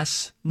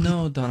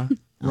 No, Donna,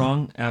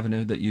 wrong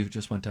avenue that you've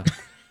just went down.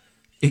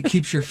 It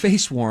keeps your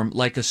face warm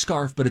like a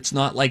scarf, but it's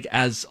not like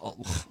as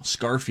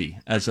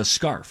scarfy as a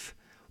scarf.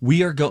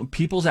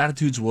 People's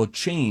attitudes will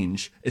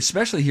change,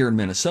 especially here in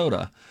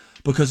Minnesota,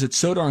 because it's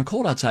so darn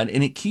cold outside,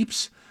 and it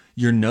keeps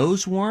your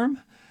nose warm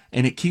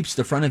and it keeps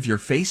the front of your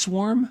face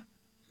warm.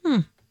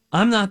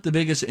 I'm not the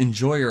biggest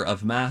enjoyer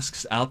of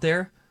masks out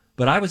there,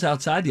 But I was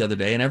outside the other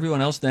day, and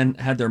everyone else then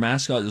had their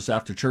masks on. It was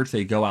after church.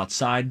 They go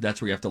outside.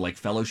 That's where you have to like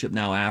fellowship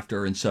now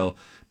after. And so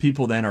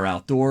people then are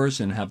outdoors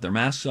and have their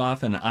masks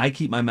off. And I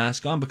keep my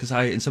mask on because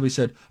and somebody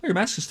said, "Oh, your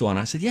mask is still on."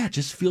 I said, "Yeah, it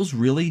just feels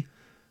really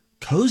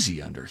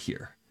cozy under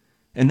here."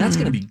 And that's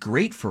going to be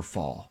great for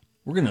fall.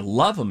 We're going to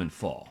love them in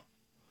fall.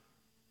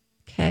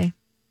 Okay.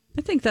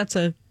 I think that's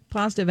a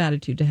positive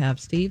attitude to have,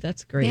 Steve.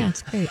 That's great. Yeah,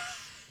 it's great.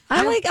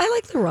 I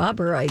like the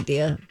robber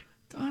idea.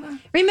 Donna.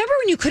 Remember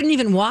when you couldn't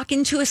even walk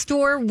into a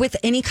store with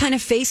any kind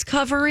of face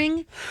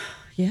covering?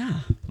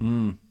 Yeah.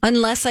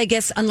 Unless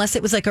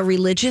it was like a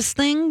religious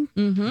thing.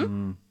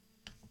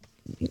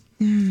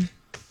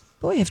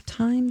 Boy, have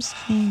times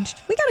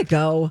changed. We got to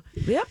go.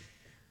 Yep.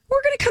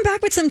 We're going to come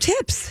back with some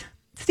tips.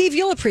 Steve,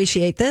 you'll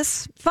appreciate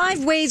this.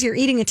 5 ways you're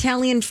eating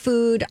Italian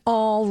food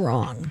all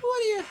wrong. What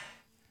do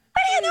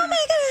you know,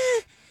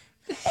 Megan?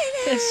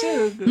 It's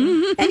so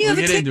good. And you have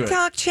We'll a get into it.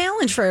 TikTok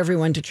challenge for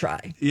everyone to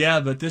try. Yeah,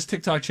 but this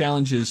TikTok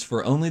challenge is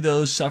for only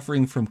those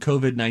suffering from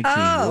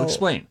COVID-19. We'll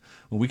explain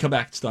when we come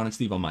back. It's Don and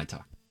Steve on My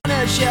Talk.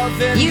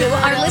 You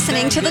are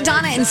listening to the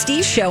Donna and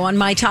Steve Show on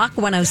My Talk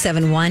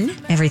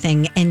 107.1,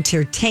 Everything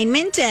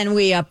Entertainment, and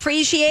we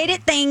appreciate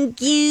it. Thank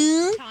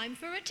you. Time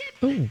for a tip.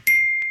 Ooh.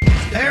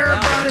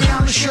 Everybody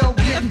on the show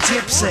getting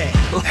tipsy.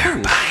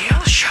 Everybody on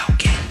the show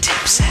getting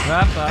tipsy.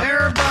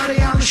 Everybody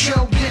on the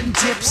show getting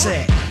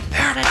tipsy.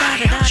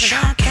 Everybody on the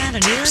show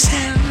getting tipsy.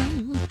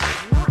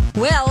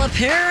 Well,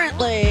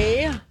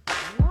 apparently,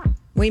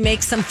 we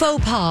make some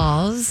faux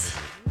pas.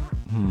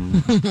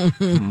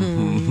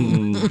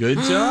 Good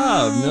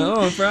job. No,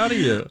 I'm proud of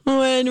you.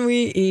 When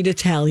we eat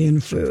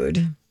Italian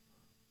food.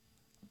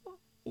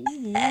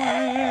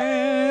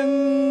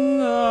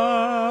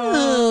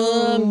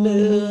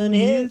 Moon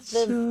hits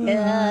the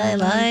sky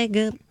like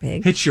a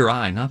pig. Hits your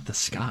eye, not the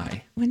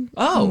sky. When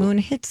the moon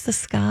hits the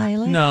sky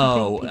like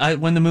No, a pig.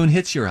 when the moon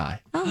hits your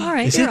eye. Oh, all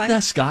right. Is you're it right. the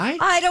sky?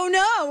 I don't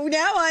know.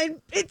 Now have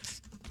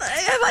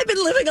I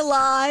been living a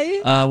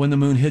lie? When the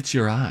moon hits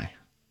your eye.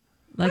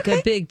 Like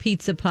a big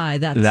pizza pie.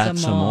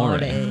 That's amore.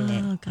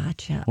 Oh,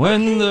 gotcha.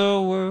 When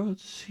the world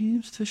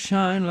seems to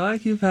shine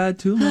like you've had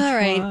too much All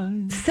right.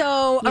 wine.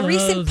 So a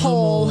recent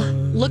poll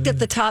looked at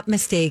the top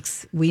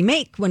mistakes we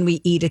make when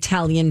we eat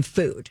Italian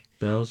food.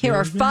 Here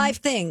are 5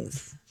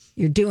 things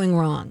you're doing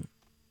wrong.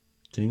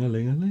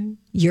 Ding-a-ling-a-ling.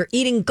 You're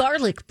eating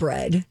garlic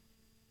bread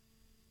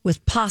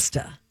with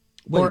pasta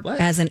or what?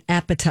 as an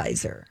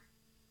appetizer.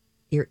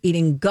 You're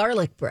eating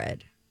garlic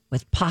bread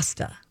with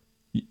pasta.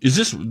 Is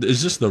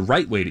this the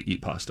right way to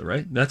eat pasta,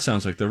 right? That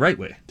sounds like the right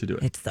way to do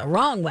it. It's the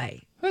wrong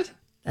way. What?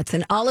 That's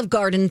an Olive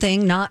Garden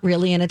thing, not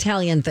really an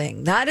Italian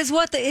thing. That is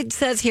what it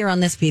says here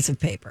on this piece of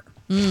paper.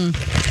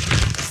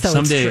 So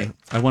Someday, it's true.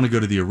 I want to go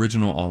to the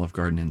original Olive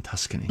Garden in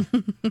Tuscany.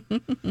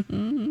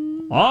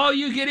 All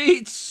you can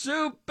eat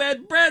soup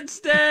and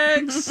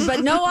breadsticks.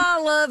 But no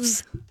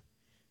olives.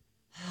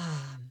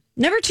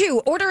 Number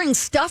 2, ordering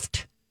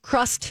stuffed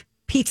crust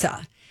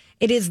pizza.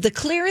 It is the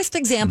clearest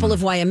example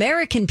of why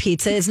American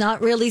pizza is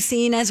not really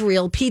seen as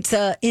real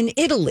pizza in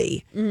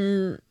Italy.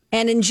 And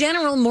in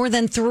general, more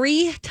than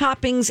 3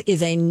 toppings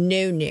is a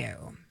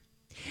no-no.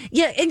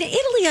 Yeah, in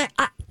Italy,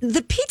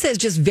 the pizza is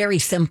just very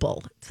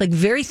simple. It's like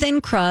very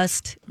thin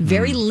crust,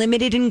 very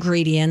limited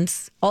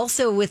ingredients,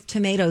 also with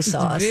tomato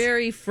sauce.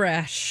 Very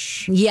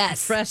fresh.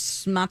 Yes.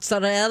 Fresh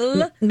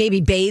mozzarella.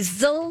 Maybe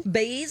basil.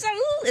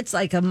 It's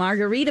like a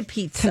margarita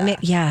pizza.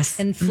 Yes.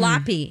 And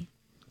floppy.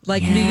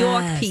 Like New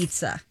York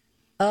pizza.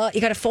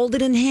 You got to fold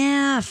it in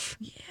half.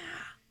 Yeah.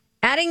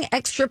 Adding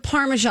extra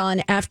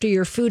Parmesan after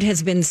your food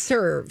has been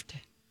served.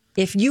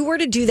 If you were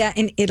to do that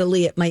in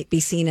Italy, it might be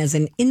seen as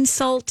an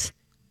insult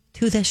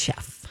to the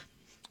chef.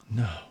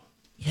 No.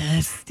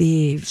 Yes,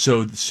 Steve.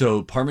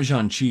 So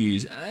Parmesan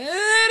cheese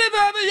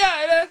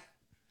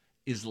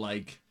is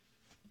like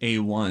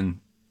A1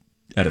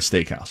 at a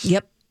steakhouse.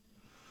 Yep.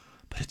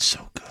 But it's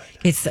so good.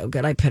 It's so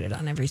good. I put it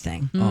on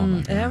everything. Oh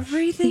my God.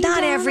 Everything?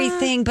 Not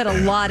everything, but a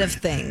lot of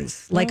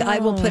things. Like I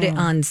will put it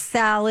on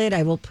salad.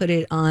 I will put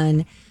it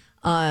on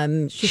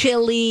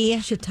chili.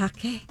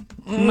 Shiitake.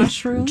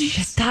 Mushrooms.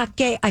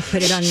 Shiitake. I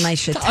put it on my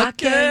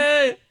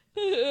shiitake.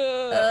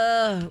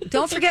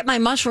 Don't forget my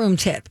mushroom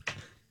tip.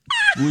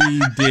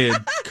 We did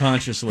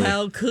consciously.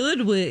 How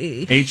could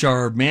we?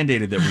 HR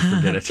mandated that we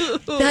forget it.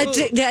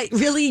 That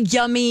really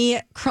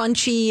yummy,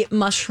 crunchy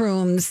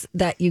mushrooms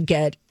that you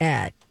get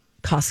at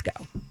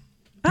Costco.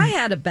 I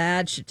had a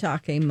bad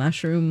shiitake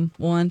mushroom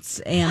once,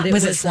 and it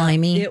Was it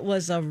slimy? It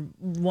was a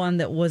one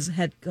that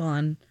had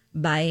gone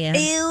bad.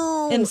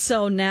 Ew. And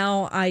so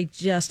now I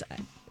just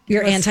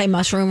You're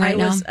anti-mushroom right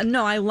now?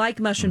 No, I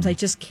like mushrooms. I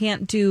just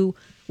can't do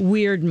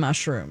weird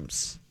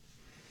mushrooms.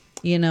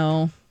 You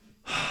know,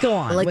 go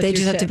on. Like with they your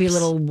just have to be tips.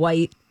 little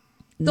white.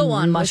 Go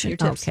on with mushroom. your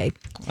tips. Okay.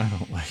 I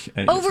don't like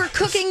it.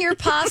 Overcooking your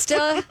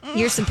pasta,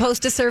 you're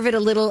supposed to serve it a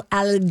little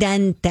al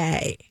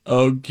dente.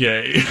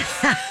 Okay.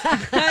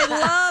 I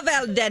love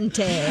al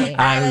dente.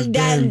 Al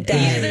dente.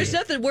 There's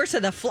nothing worse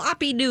than a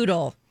floppy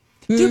noodle.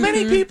 Do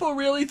many people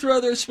really throw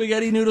their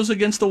spaghetti noodles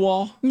against the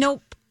wall?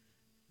 Nope.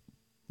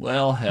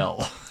 Well,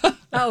 hell.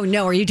 Oh,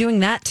 no. Are you doing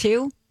that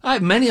too?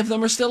 Many of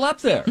them are still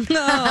up there.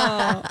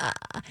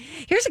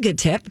 Here's a good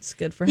tip. It's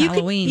good for You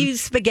Halloween. could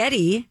use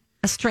spaghetti,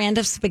 a strand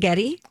of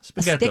spaghetti,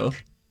 Spaghetto.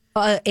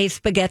 a stick, a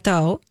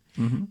spaghetto,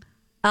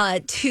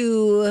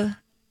 to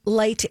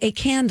light a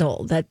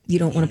candle that you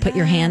don't want to put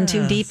your hand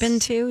too deep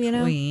into, you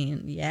know?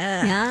 Queen,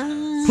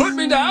 Yeah. Put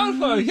me down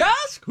for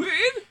yes, queen.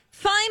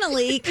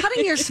 Finally,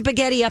 cutting your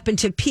spaghetti up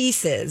into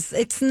pieces.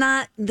 It's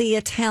not the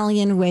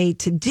Italian way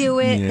to do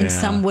it. Yeah. And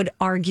some would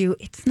argue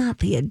it's not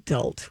the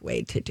adult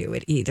way to do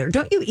it either.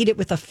 Don't you eat it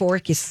with a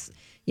fork? You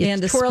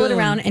And a twirl it spoon.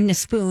 around and a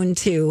spoon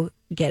to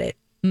get it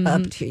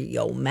up to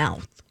your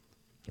mouth.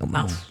 Your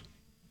mouth.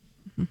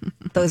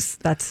 That's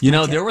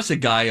There was a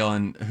guy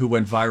on who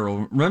went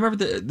viral. Remember,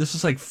 this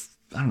was like,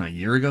 I don't know, a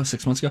year ago,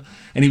 6 months ago.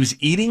 And he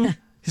was eating,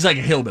 he's like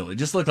a hillbilly,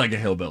 just looked like a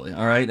hillbilly.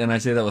 All right. And I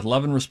say that with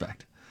love and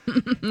respect.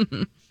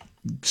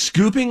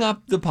 Scooping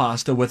up the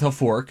pasta with a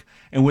fork,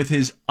 and with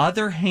his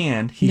other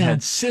hand, he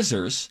had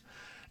scissors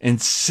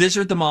and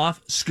scissored them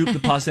off, scooped the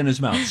pasta in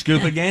his mouth.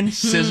 Scoop again,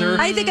 scissor.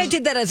 I think I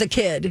did that as a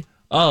kid.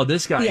 Oh,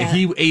 this guy, Yeah.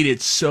 he ate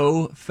it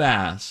so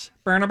fast.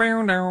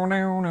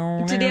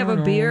 Did he have a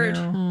beard?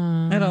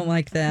 I don't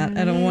like that.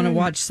 I don't want to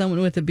watch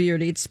someone with a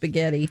beard eat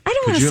spaghetti. I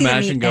don't Could want to you see him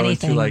imagine eat going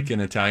anything. to like an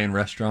Italian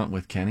restaurant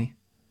with Kenny?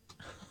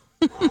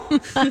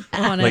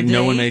 On a Like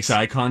no one date. makes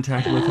eye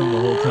contact with him the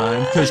whole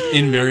time, because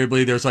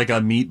invariably there's like a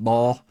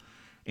meatball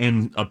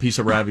and a piece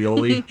of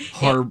ravioli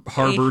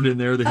harbored in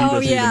there that he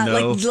doesn't even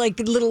know. like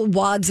little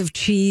wads of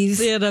cheese.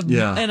 They had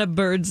and a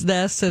bird's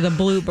nest and a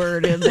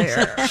bluebird in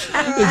there.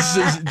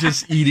 It's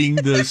just eating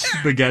the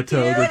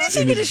spaghetto that's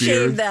in You're going to his shave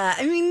beard. that.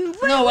 I mean,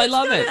 No, I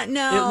love it.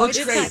 No, It looks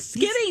it's great. It's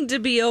getting to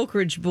be Oak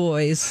Ridge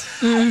boys.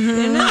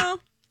 You know?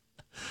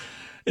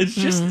 It's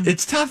just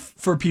it's tough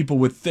for people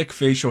with thick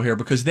facial hair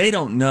because they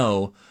don't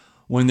know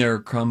when there are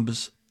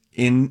crumbs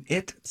in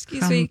it.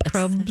 Excuse me,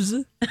 crumbs.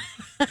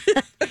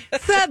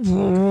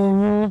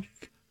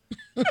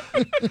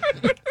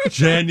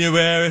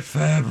 January,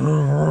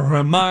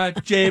 February,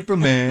 March, April,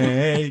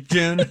 May,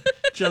 June,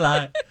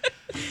 July.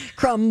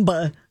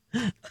 Crumba.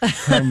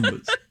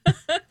 Crumbs.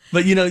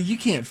 But you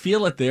can't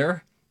feel it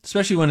there,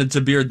 especially when it's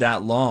a beard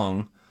that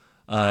long.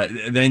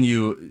 Then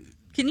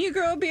Can you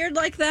grow a beard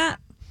like that?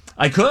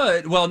 I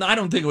could. Well, I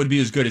don't think it would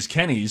be as good as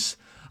Kenny's.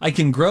 I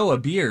can grow a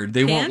beard.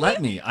 They won't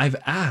let me. I've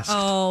asked.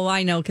 Oh,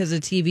 I know, because of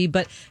TV,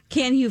 but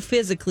can you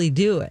physically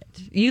do it?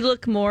 You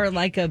look more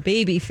like a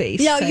baby face.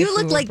 Yeah, type you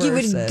look of like you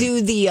would person. do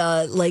the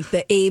like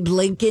the Abe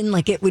Lincoln,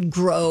 like it would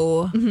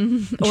grow. Or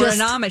an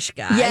Amish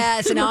guy.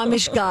 Yes, an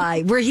Amish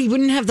guy, where he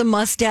wouldn't have the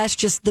mustache,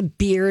 just the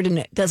beard, and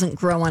it doesn't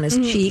grow on his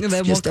cheeks. And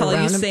then we'll just call you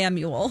around him.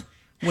 Samuel.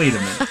 Wait a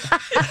minute.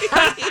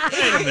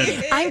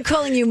 I'm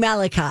calling you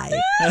Malachi.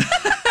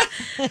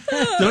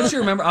 Don't you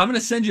remember? I'm going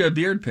to send you a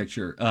beard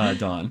picture,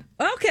 Dawn.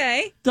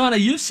 Okay. Donna,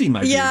 you've seen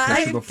my beard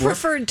picture I before.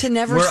 preferred to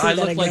never Where see I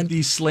that look again. like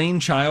the slain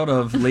child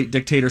of late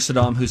dictator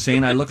Saddam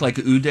Hussein. I look like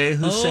Uday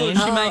Hussein.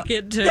 Oh, she might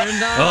get turned on.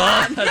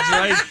 Oh, that's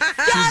right.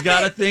 She's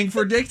got a thing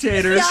for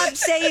dictators. Stop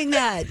saying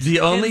that.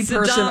 The only And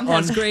person Saddam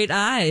on has great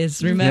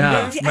eyes, remember?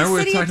 Yeah. Remember we were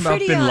said he had talking about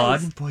pretty Bin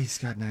eyes. Laden? Boy, he's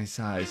got nice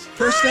eyes.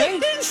 First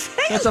thing?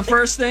 That's the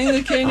first thing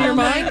that came to your Oh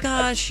my mind?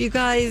 gosh, you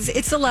guys,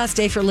 it's the last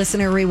day for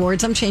listener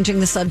rewards. I'm changing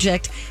the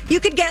subject. You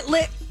could get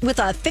lit with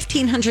a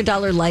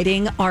 $1,500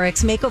 lighting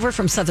RX makeover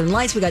from Southern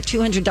Lights. We got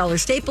 $200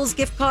 Staples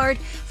gift card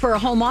for a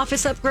home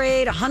office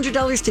upgrade,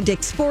 $100 to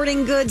Dick's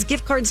Sporting Goods,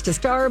 gift cards to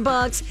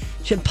Starbucks,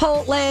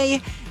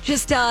 Chipotle.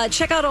 Just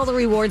check out all the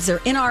rewards.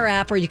 They're in our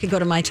app, or you could go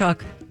to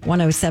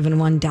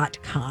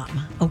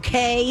mytalk1071.com.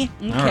 Okay?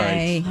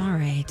 Okay. All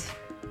right.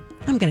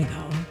 I'm going to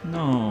go.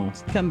 No.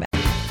 Come back.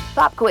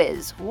 Pop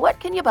quiz. What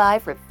can you buy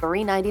for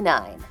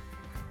 $3.99?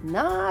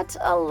 Not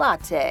a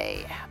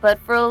latte, but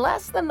for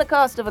less than the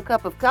cost of a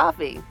cup of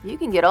coffee, you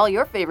can get all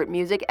your favorite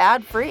music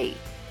ad-free.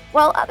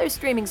 While other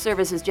streaming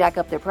services jack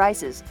up their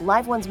prices,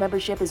 Live One's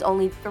membership is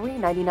only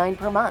 $3.99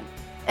 per month,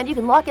 and you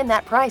can lock in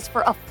that price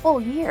for a full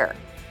year.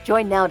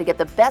 Join now to get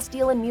the best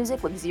deal in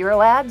music with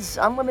 0 ads,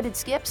 unlimited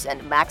skips,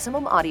 and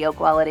maximum audio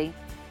quality.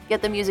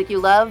 Get the music you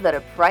love at a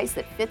price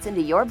that fits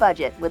into your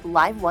budget with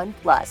Live One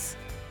Plus.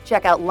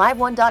 Check out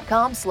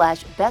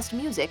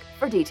liveone.com/bestmusic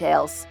for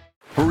details.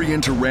 Hurry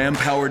into Ram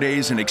Power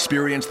Days and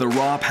experience the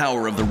raw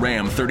power of the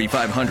Ram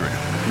 3500.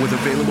 With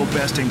available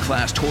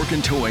best-in-class torque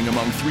and towing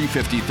among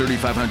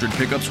 350-3500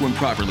 pickups when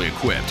properly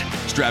equipped.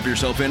 Strap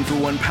yourself in for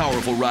one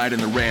powerful ride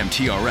in the Ram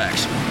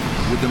TRX.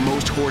 With the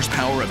most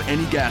horsepower of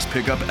any gas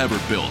pickup ever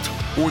built.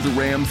 Or the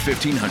Ram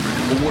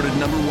 1500, awarded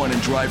 #1 in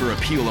driver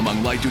appeal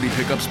among light-duty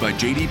pickups by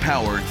J.D.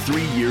 Power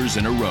 3 years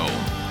in a row.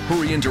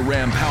 Hurry into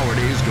Ram Power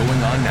Days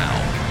going on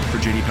now. For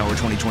J.D. Power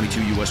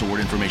 2022 U.S. award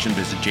information,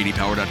 visit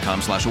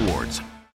jdpower.com/awards.